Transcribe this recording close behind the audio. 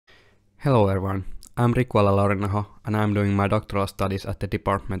Hello everyone, I'm Riku and I'm doing my doctoral studies at the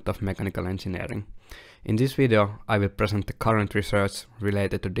Department of Mechanical Engineering. In this video, I will present the current research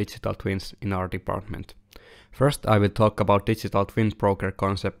related to digital twins in our department. First, I will talk about digital twin broker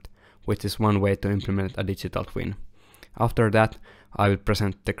concept, which is one way to implement a digital twin. After that, I will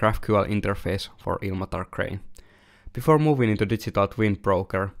present the GraphQL interface for Ilmatar crane. Before moving into digital twin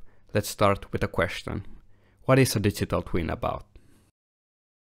broker, let's start with a question. What is a digital twin about?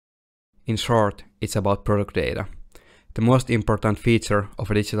 In short, it's about product data. The most important feature of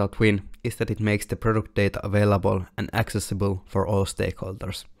a digital twin is that it makes the product data available and accessible for all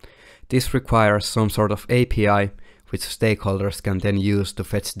stakeholders. This requires some sort of API which stakeholders can then use to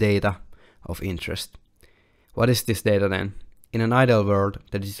fetch data of interest. What is this data then? In an ideal world,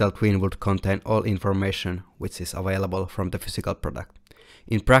 the digital twin would contain all information which is available from the physical product.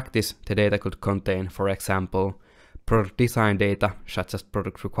 In practice, the data could contain, for example, product design data such as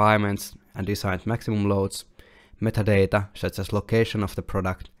product requirements and designed maximum loads, metadata such as location of the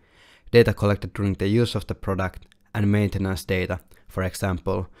product, data collected during the use of the product, and maintenance data, for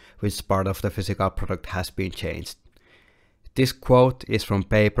example, which part of the physical product has been changed. This quote is from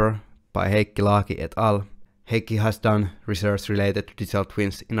paper by Heikki Laaki et al. Heikki has done research related to digital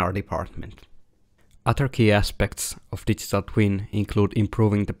twins in our department. Other key aspects of digital twin include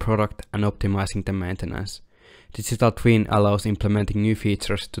improving the product and optimizing the maintenance. Digital twin allows implementing new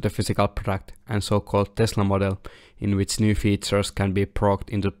features to the physical product and so-called Tesla model, in which new features can be progged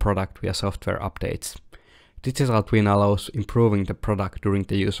into the product via software updates. Digital twin allows improving the product during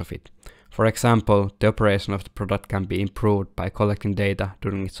the use of it. For example, the operation of the product can be improved by collecting data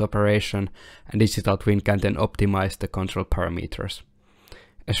during its operation, and digital twin can then optimize the control parameters.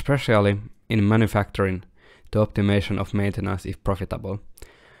 Especially in manufacturing, the optimization of maintenance is profitable.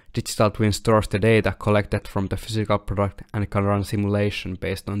 Digital twin stores the data collected from the physical product and can run simulation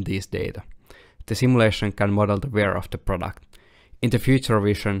based on these data. The simulation can model the wear of the product. In the future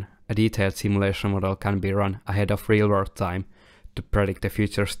vision, a detailed simulation model can be run ahead of real-world time to predict the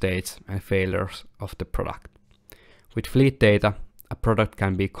future states and failures of the product. With fleet data, a product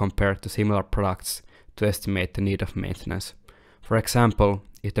can be compared to similar products to estimate the need of maintenance. For example,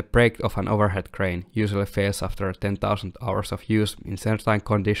 if the brake of an overhead crane usually fails after 10,000 hours of use in certain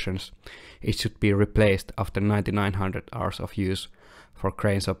conditions, it should be replaced after 9,900 hours of use for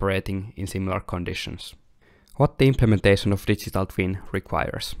cranes operating in similar conditions. What the implementation of digital twin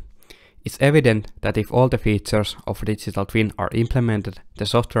requires? It's evident that if all the features of a digital twin are implemented, the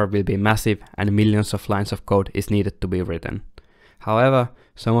software will be massive and millions of lines of code is needed to be written. However,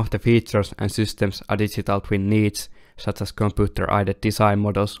 some of the features and systems a digital twin needs, such as computer-aided design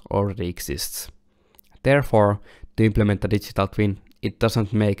models, already exists. Therefore, to implement a digital twin, it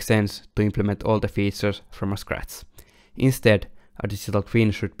doesn't make sense to implement all the features from scratch. Instead, a digital twin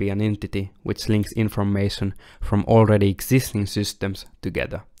should be an entity which links information from already existing systems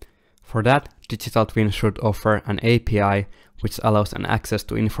together. For that, digital twin should offer an API which allows an access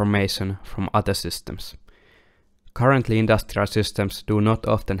to information from other systems. Currently, industrial systems do not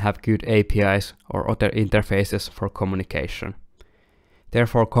often have good APIs or other interfaces for communication.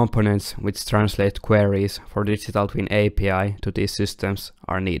 Therefore, components which translate queries for digital twin API to these systems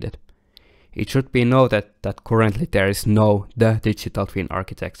are needed. It should be noted that currently there is no digital twin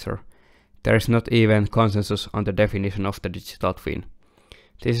architecture. There is not even consensus on the definition of the digital twin.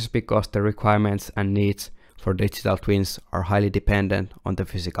 This is because the requirements and needs for digital twins are highly dependent on the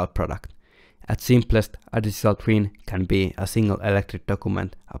physical product. At simplest, a digital twin can be a single electric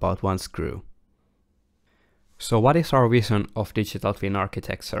document about one screw. So what is our vision of digital twin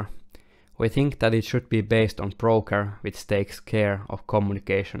architecture? We think that it should be based on broker which takes care of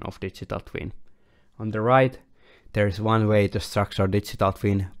communication of digital twin. On the right, there is one way to structure digital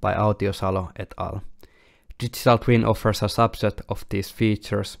twin by Autiosalo et al. Digital twin offers a subset of these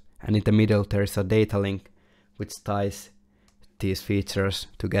features, and in the middle there is a data link which ties these features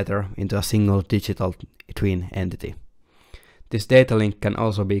together into a single digital twin entity. This data link can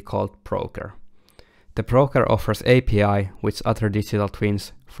also be called broker. The broker offers API which other digital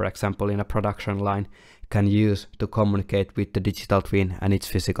twins, for example in a production line, can use to communicate with the digital twin and its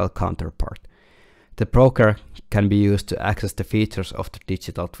physical counterpart. The broker can be used to access the features of the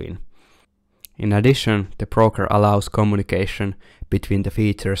digital twin. In addition, the broker allows communication between the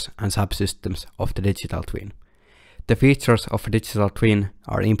features and subsystems of the digital twin. The features of a digital twin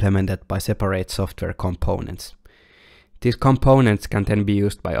are implemented by separate software components. These components can then be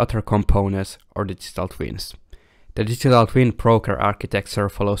used by other components or digital twins. The digital twin broker architecture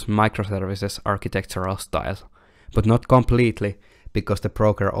follows microservices architectural style, but not completely, because the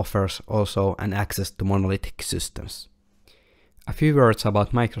broker offers also an access to monolithic systems. A few words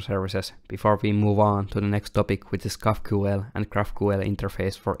about microservices before we move on to the next topic, which is GraphQL and GraphQL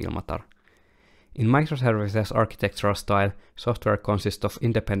interface for Ilmatar. In microservices architectural style, software consists of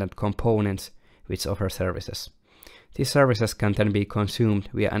independent components which offer services. These services can then be consumed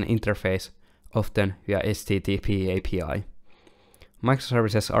via an interface, often via HTTP API.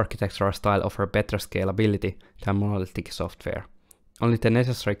 Microservices architectural style offer better scalability than monolithic software. Only the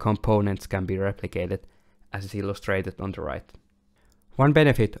necessary components can be replicated, as is illustrated on the right. One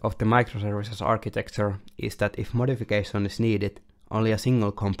benefit of the microservices architecture is that if modification is needed, only a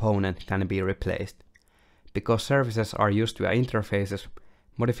single component can be replaced. Because services are used via interfaces,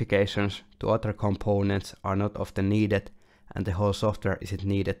 modifications to other components are not often needed, and the whole software isn't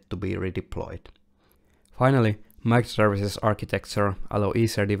needed to be redeployed. Finally, microservices architecture allows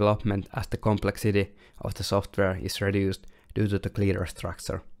easier development as the complexity of the software is reduced due to the cleaner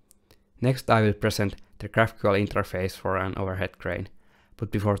structure. Next, I will present the GraphQL interface for an overhead crane, but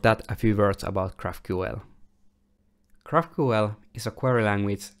before that, a few words about GraphQL. GraphQL is a query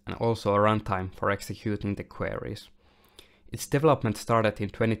language and also a runtime for executing the queries. Its development started in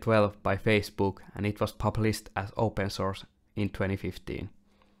 2012 by Facebook, and it was published as open source in 2015.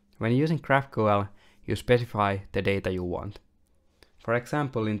 When using GraphQL, you specify the data you want. For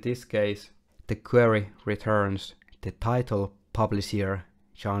example, in this case, the query returns the title, publisher,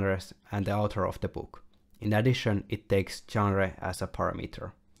 genres, and the author of the book. In addition, it takes genre as a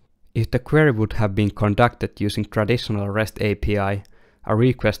parameter. If the query would have been conducted using traditional REST API, a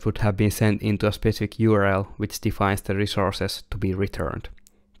request would have been sent into a specific URL which defines the resources to be returned.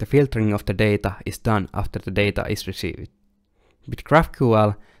 The filtering of the data is done after the data is received. With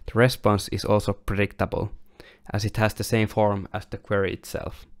GraphQL, the response is also predictable, as it has the same form as the query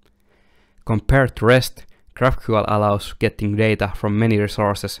itself. Compared to REST, GraphQL allows getting data from many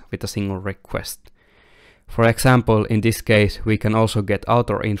resources with a single request. For example, in this case, we can also get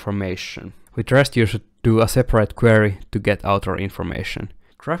author information. With REST, you should do a separate query to get author information.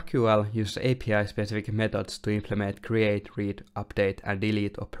 GraphQL uses API-specific methods to implement create, read, update, and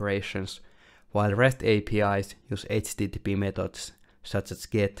delete operations, while REST APIs use HTTP methods such as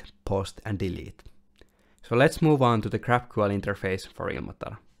get, post, and delete. So let's move on to the GraphQL interface for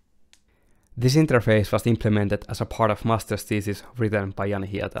Ilmatar. This interface was implemented as a part of master's thesis written by Jani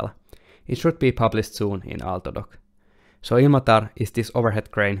Hietala. It should be published soon in Aaltodoc. So Ilmatar is this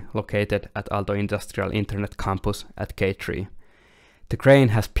overhead crane located at Aalto Industrial Internet Campus at K3. The crane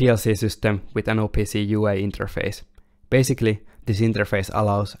has PLC system with an OPC UA interface. Basically, this interface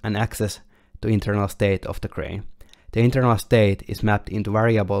allows an access to internal state of the crane. The internal state is mapped into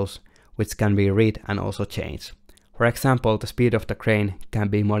variables which can be read and also changed. For example, the speed of the crane can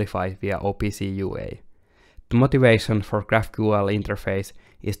be modified via OPC UA. The motivation for GraphQL interface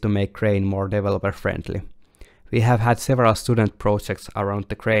is to make crane more developer friendly. We have had several student projects around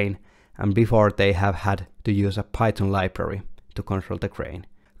the crane, and before they have had to use a Python library to control the crane.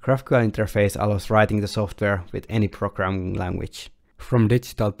 GraphQL interface allows writing the software with any programming language. From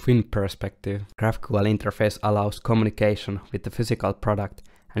digital twin perspective, GraphQL interface allows communication with the physical product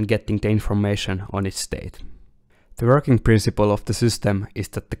and getting the information on its state. The working principle of the system is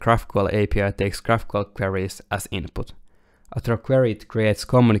that the GraphQL API takes GraphQL queries as input. After a query, it creates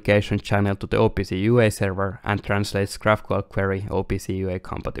communication channel to the OPC UA server and translates GraphQL query OPC UA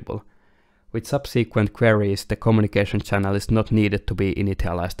compatible. With subsequent queries, the communication channel is not needed to be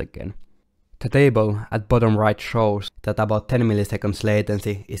initialized again. The table at bottom right shows that about 10 milliseconds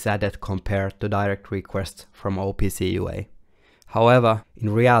latency is added compared to direct requests from OPC UA. However,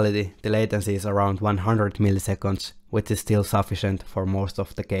 in reality, the latency is around 100 milliseconds, which is still sufficient for most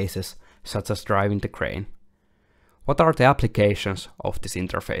of the cases, such as driving the crane. What are the applications of this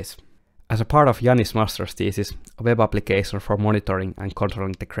interface? As a part of Jani's master's thesis, a web application for monitoring and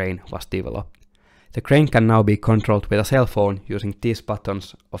controlling the crane was developed. The crane can now be controlled with a cell phone using these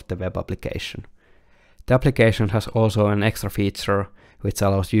buttons of the web application. The application has also an extra feature which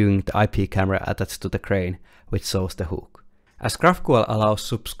allows viewing the IP camera attached to the crane, which shows the hook. As GraphQL allows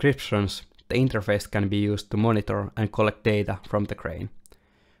subscriptions, the interface can be used to monitor and collect data from the crane.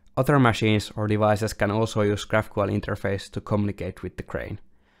 Other machines or devices can also use GraphQL interface to communicate with the crane.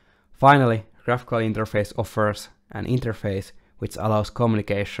 Finally, GraphQL interface offers an interface which allows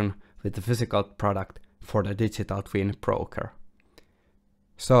communication with the physical product for the digital twin broker.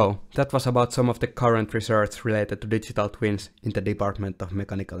 So, that was about some of the current research related to digital twins in the Department of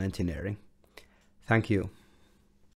Mechanical Engineering. Thank you.